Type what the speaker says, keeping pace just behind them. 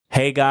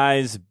Hey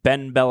guys,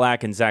 Ben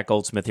Bellack and Zach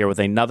Goldsmith here with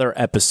another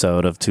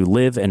episode of To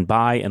Live and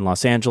Buy in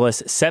Los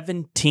Angeles.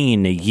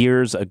 17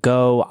 years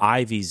ago,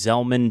 Ivy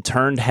Zelman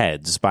turned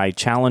heads by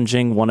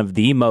challenging one of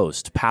the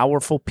most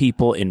powerful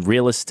people in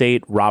real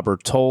estate,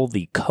 Robert Toll,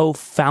 the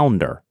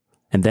co-founder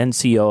and then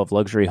CEO of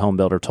luxury home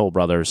builder Toll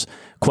Brothers.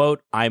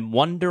 Quote, "I'm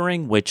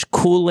wondering which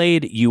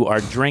Kool-Aid you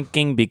are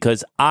drinking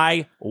because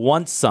I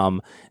want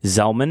some."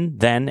 Zelman,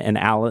 then an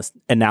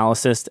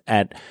analyst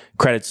at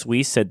Credit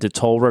Suisse, said to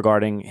Toll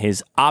regarding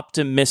his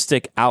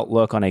optimistic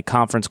outlook on a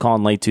conference call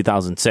in late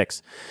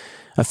 2006.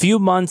 A few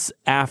months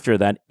after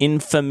that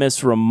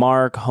infamous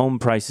remark, home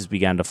prices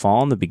began to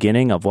fall in the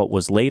beginning of what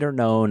was later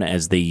known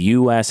as the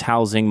U.S.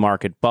 housing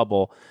market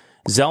bubble.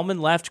 Zelman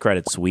left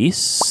Credit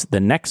Suisse the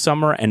next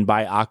summer, and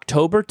by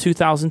October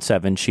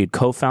 2007, she had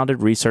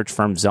co-founded research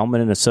firm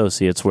Zelman &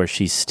 Associates, where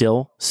she's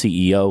still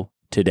CEO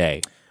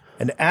today.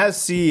 And as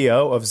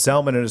CEO of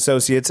Zelman &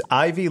 Associates,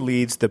 Ivy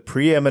leads the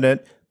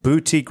preeminent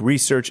boutique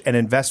research and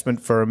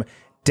investment firm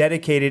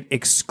dedicated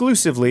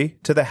exclusively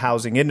to the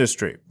housing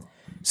industry.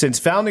 Since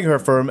founding her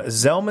firm,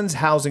 Zelman's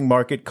housing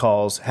market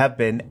calls have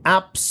been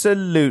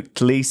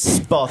absolutely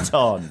spot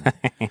on.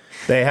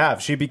 They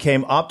have. She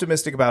became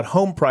optimistic about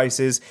home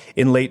prices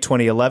in late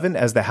 2011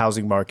 as the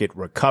housing market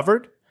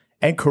recovered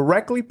and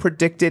correctly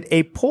predicted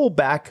a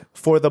pullback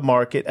for the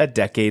market a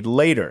decade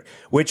later,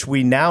 which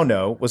we now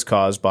know was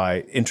caused by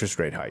interest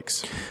rate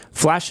hikes.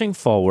 Flashing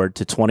forward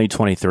to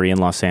 2023 in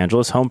Los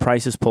Angeles, home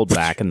prices pulled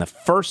back in the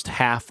first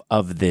half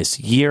of this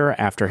year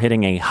after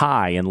hitting a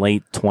high in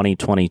late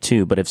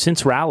 2022, but have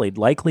since rallied,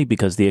 likely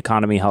because the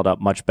economy held up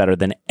much better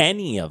than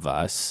any of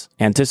us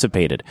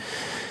anticipated.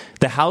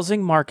 The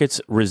housing market's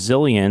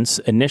resilience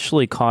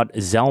initially caught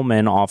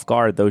Zelman off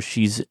guard, though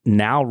she's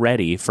now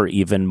ready for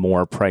even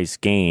more price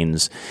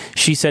gains.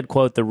 She said,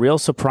 quote, "The real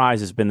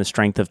surprise has been the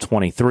strength of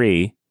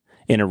 23.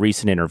 In a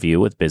recent interview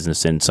with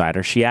Business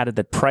Insider, she added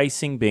that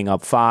pricing being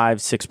up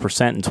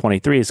 5-6% in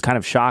 23 is kind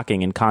of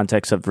shocking in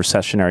context of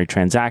recessionary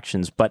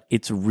transactions, but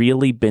it's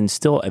really been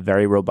still a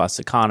very robust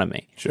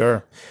economy."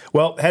 Sure.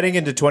 Well, heading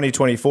into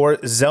 2024,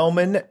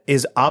 Zelman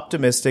is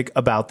optimistic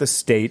about the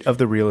state of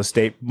the real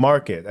estate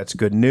market. That's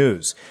good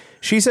news.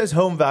 She says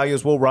home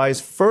values will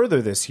rise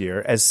further this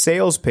year as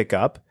sales pick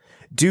up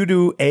due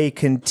to a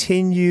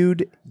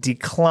continued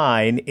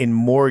decline in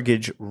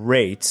mortgage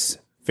rates.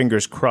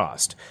 Fingers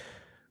crossed.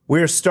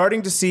 "We're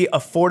starting to see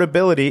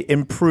affordability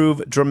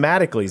improve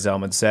dramatically,"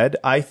 Zelman said.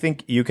 "I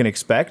think you can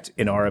expect,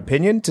 in our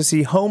opinion, to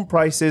see home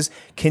prices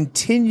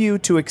continue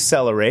to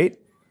accelerate,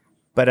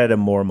 but at a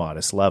more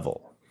modest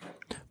level."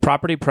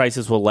 Property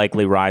prices will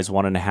likely rise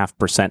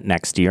 1.5%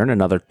 next year and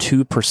another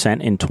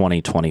 2% in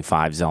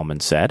 2025,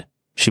 Zelman said.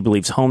 She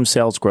believes home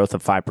sales growth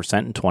of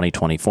 5% in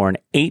 2024 and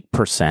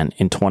 8%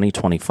 in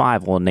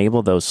 2025 will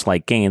enable those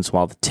slight gains,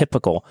 while the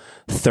typical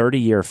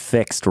 30-year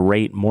fixed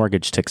rate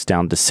mortgage ticks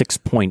down to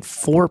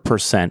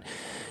 6.4%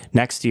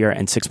 next year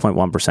and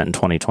 6.1% in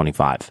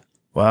 2025.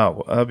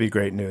 Wow, that'd be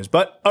great news.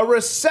 But a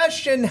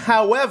recession,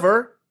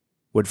 however,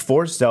 would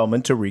force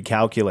Zelman to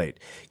recalculate,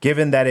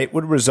 given that it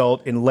would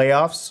result in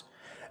layoffs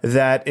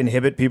that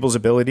inhibit people's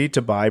ability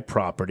to buy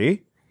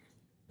property.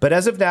 But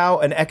as of now,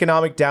 an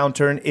economic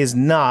downturn is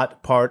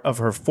not part of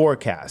her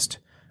forecast.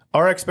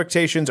 Our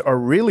expectations are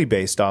really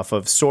based off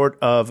of sort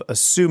of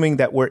assuming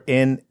that we're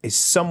in a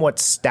somewhat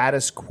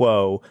status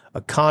quo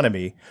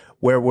economy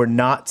where we're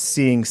not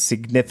seeing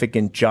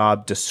significant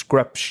job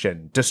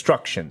destruction,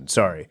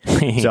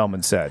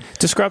 Zelman said.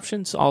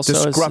 Disruptions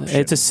also,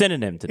 it's a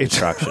synonym to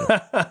destruction.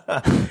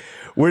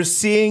 We're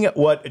seeing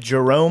what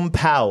Jerome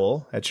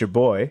Powell, that's your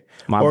boy,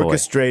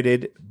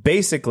 orchestrated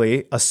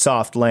basically a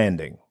soft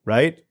landing,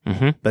 right?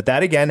 Mm-hmm. But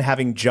that again,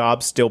 having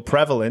jobs still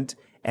prevalent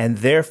and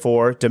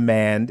therefore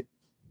demand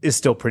is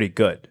still pretty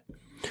good.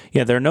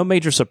 Yeah, there are no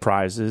major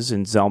surprises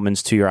in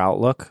Zelman's two-year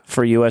outlook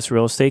for U.S.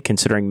 real estate,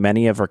 considering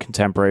many of her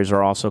contemporaries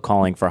are also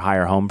calling for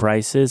higher home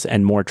prices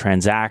and more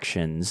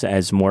transactions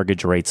as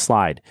mortgage rates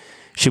slide.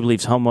 She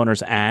believes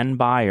homeowners and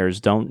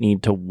buyers don't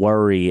need to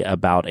worry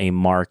about a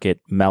market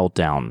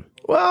meltdown.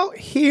 Well,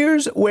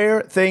 here's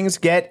where things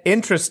get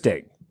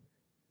interesting.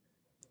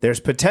 There's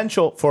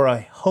potential for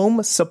a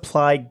home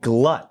supply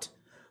glut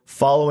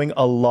following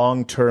a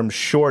long-term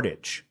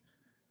shortage.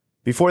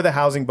 Before the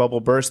housing bubble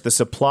burst, the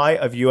supply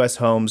of U.S.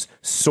 homes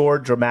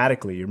soared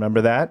dramatically. You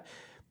remember that?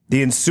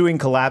 The ensuing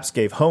collapse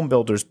gave home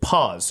builders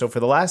pause. So for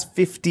the last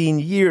 15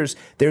 years,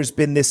 there's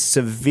been this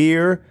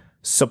severe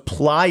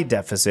supply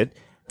deficit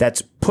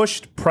that's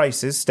pushed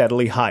prices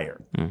steadily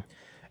higher.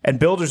 And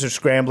builders are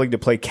scrambling to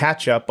play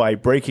catch up by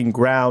breaking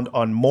ground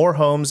on more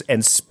homes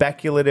and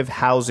speculative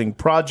housing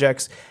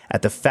projects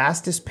at the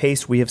fastest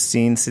pace we have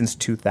seen since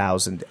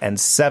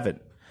 2007.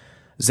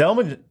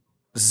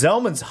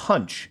 Zelman's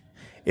hunch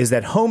is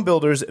that home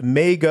builders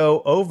may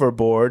go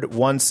overboard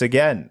once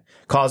again,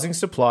 causing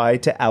supply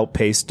to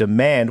outpace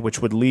demand,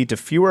 which would lead to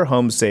fewer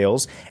home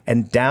sales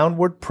and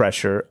downward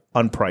pressure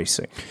on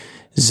pricing.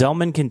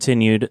 Zelman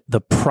continued,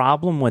 "The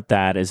problem with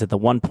that is that the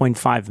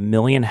 1.5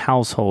 million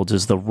households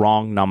is the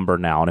wrong number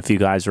now." And if you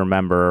guys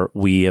remember,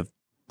 we have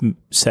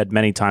said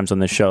many times on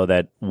the show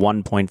that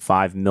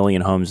 1.5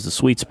 million homes is the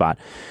sweet spot.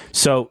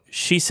 So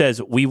she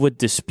says we would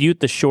dispute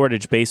the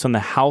shortage based on the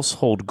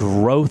household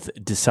growth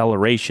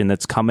deceleration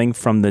that's coming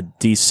from the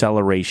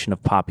deceleration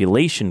of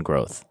population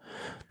growth.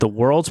 The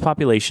world's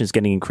population is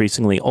getting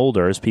increasingly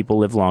older as people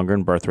live longer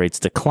and birth rates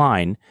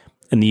decline,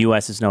 and the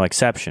U.S. is no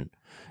exception.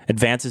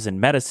 Advances in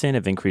medicine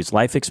have increased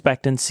life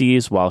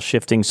expectancies, while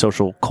shifting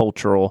social,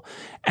 cultural,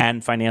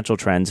 and financial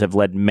trends have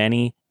led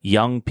many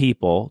young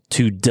people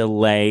to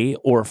delay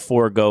or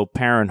forego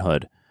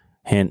parenthood.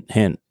 Hint,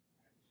 hint.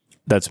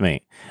 That's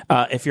me.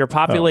 If your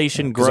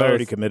population growth... I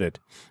already committed.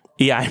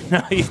 Yeah, I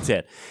know you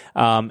did.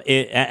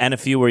 And a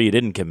few where you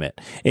didn't commit.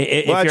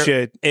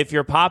 If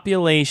your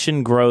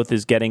population growth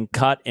is getting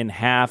cut in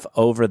half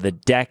over the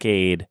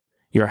decade,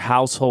 your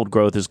household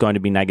growth is going to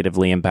be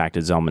negatively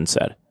impacted, Zelman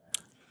said.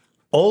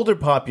 Older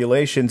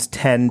populations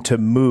tend to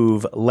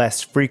move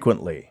less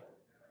frequently,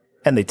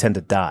 and they tend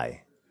to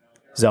die,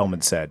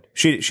 Zelman said.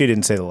 She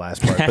didn't say the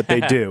last part, but they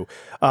do.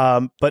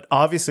 But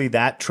obviously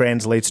that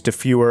translates to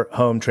fewer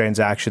home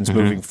transactions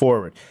moving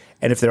forward.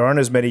 And if there aren't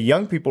as many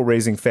young people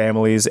raising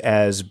families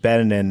as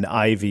Ben and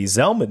Ivy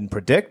Zelman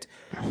predict,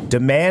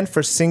 demand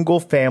for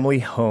single-family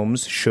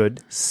homes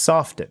should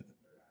soften.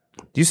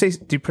 Do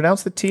you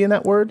pronounce the T in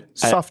that word?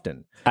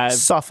 Soften.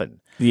 Soften.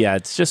 Yeah,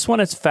 it's just when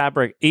it's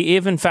fabric,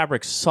 even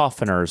fabric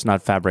softeners,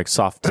 not fabric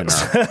softener.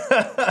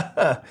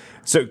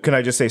 So can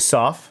I just say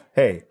soft?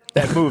 Hey,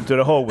 that move to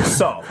the hole was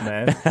soft,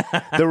 man.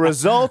 The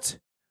result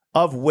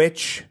of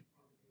which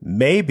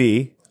may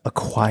be a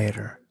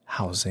quieter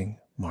housing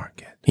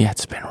market. Yeah,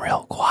 it's been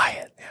real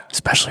quiet,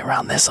 especially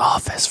around this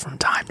office from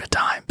time to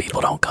time.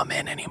 People don't come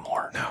in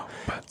anymore. No,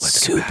 but let's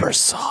super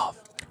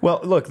soft.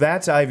 Well, look,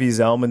 that's Ivy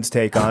Zelman's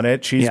take on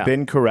it. She's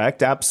been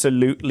correct,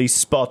 absolutely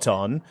spot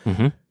on.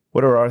 Mm-hmm.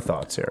 What are our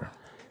thoughts here?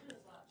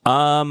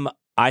 I'm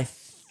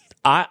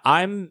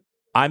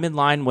in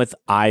line with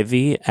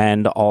Ivy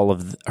and all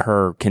of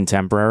her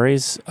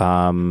contemporaries.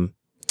 Many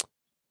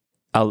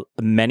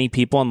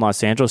people in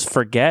Los Angeles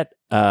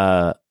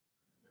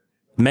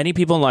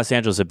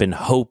have been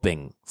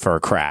hoping for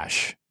a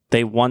crash.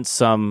 They want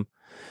some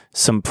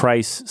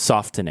price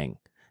softening.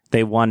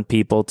 They want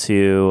people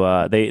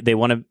to they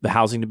want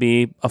housing to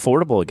be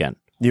affordable again.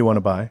 You want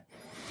to buy?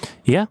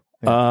 Yeah.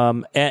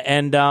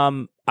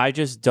 I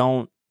just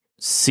don't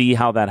see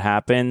how that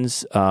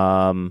happens.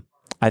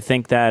 I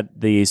think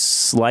that the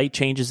slight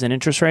changes in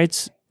interest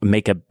rates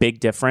make a big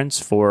difference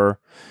for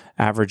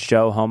average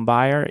Joe home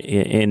buyer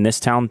in this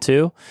town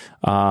too.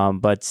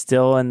 But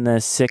still in the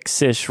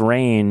 6-ish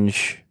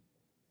range,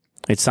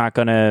 it's not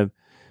going to,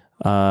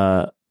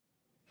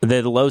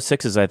 the low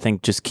sixes, I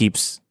think, just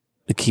keeps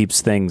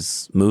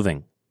things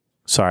moving.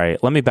 Sorry,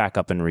 let me back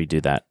up and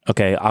redo that.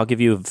 Okay, I'll give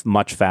you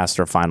much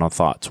faster final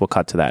thoughts. We'll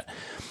cut to that.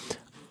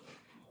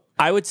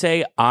 I would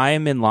say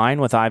I'm in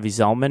line with Ivy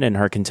Zelman and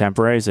her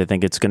contemporaries. I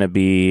think it's going to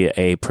be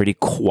a pretty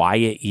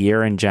quiet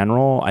year in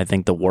general. I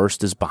think the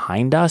worst is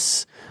behind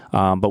us,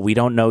 but we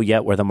don't know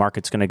yet where the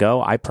market's going to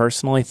go. I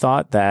personally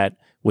thought that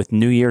with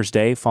New Year's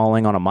Day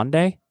falling on a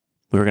Monday,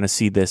 we were going to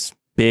see this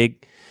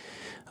big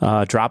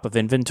drop of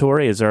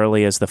inventory as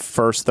early as the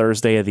first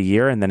Thursday of the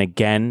year, and then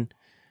again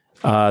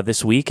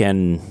this week,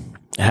 and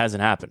it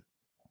hasn't happened.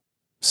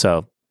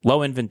 So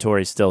low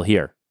inventory is still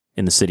here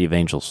in the City of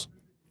Angels.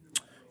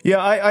 Yeah,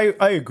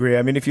 I agree.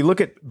 I mean, if you look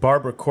at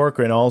Barbara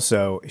Corcoran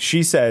also,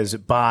 she says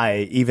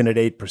buy even at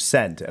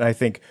 8%. And I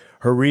think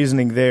her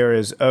reasoning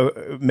there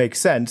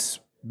makes sense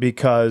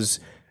because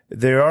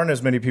there aren't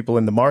as many people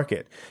in the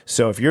market.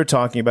 So if you're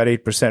talking about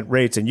 8%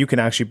 rates and you can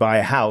actually buy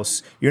a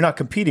house, you're not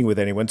competing with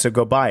anyone, so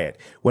go buy it.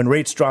 When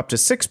rates drop to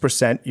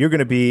 6%, you're going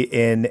to be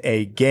in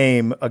a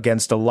game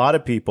against a lot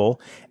of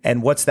people.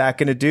 And what's that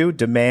going to do?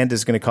 Demand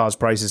is going to cause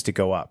prices to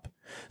go up.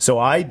 So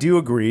I do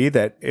agree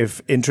that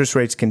if interest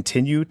rates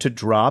continue to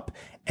drop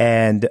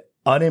and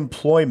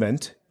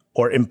unemployment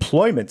or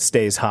employment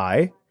stays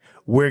high,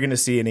 we're going to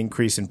see an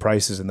increase in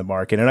prices in the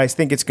market. And I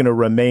think it's going to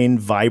remain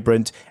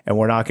vibrant and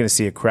we're not going to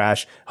see a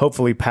crash.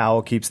 Hopefully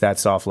Powell keeps that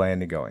soft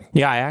landing going.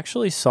 Yeah, I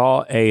actually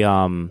saw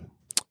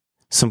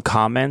some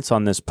comments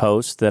on this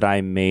post that I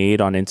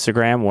made on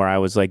Instagram where I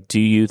was like, do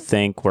you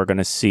think we're going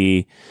to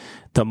see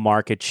the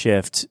market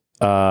shift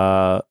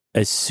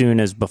as soon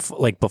as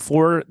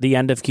before the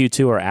end of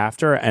Q2 or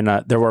after? And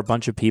there were a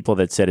bunch of people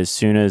that said as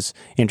soon as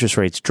interest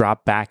rates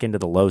drop back into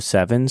the low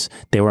sevens,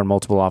 they were in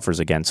multiple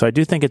offers again. So I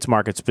do think it's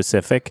market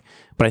specific,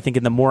 but I think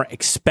in the more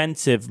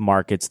expensive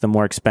markets, the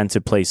more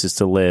expensive places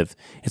to live,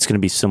 it's going to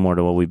be similar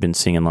to what we've been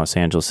seeing in Los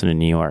Angeles and in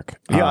New York.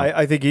 Yeah,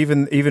 I think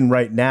even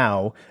right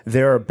now,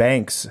 there are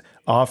banks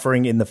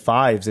offering in the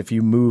 5s if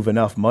you move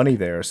enough money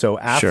there. So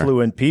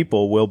affluent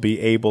people will be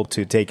able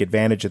to take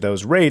advantage of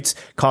those rates,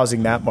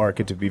 causing that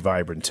market to be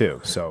vibrant too.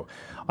 So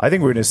I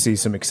think we're going to see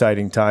some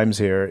exciting times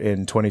here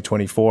in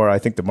 2024. I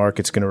think the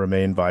market's going to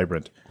remain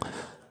vibrant.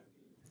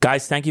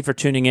 Guys, thank you for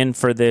tuning in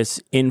for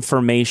this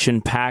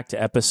information-packed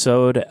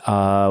episode.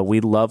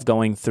 We love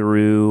going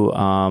through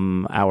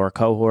our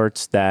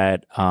cohorts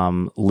that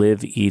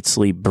live, eat,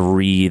 sleep,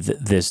 breathe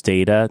this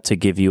data to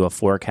give you a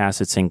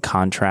forecast. It's in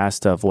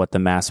contrast of what the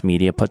mass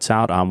media puts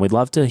out. We'd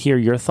love to hear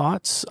your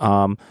thoughts.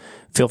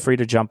 Feel free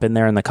to jump in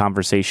there in the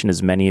conversation,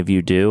 as many of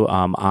you do.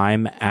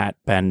 I'm at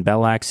Ben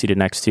Bellack, seated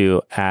next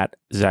to at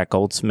Zach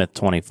Goldsmith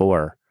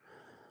 24.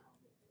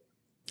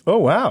 Oh,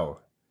 wow.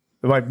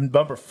 My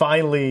bumper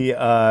finally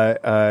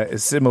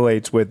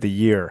assimilates with the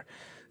year.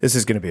 This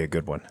is going to be a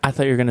good one. I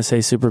thought you were going to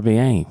say super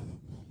bien.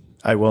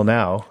 I will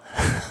now.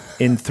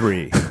 In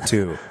 3,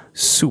 2,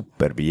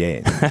 super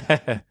bien.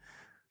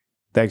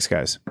 Thanks,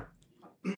 guys.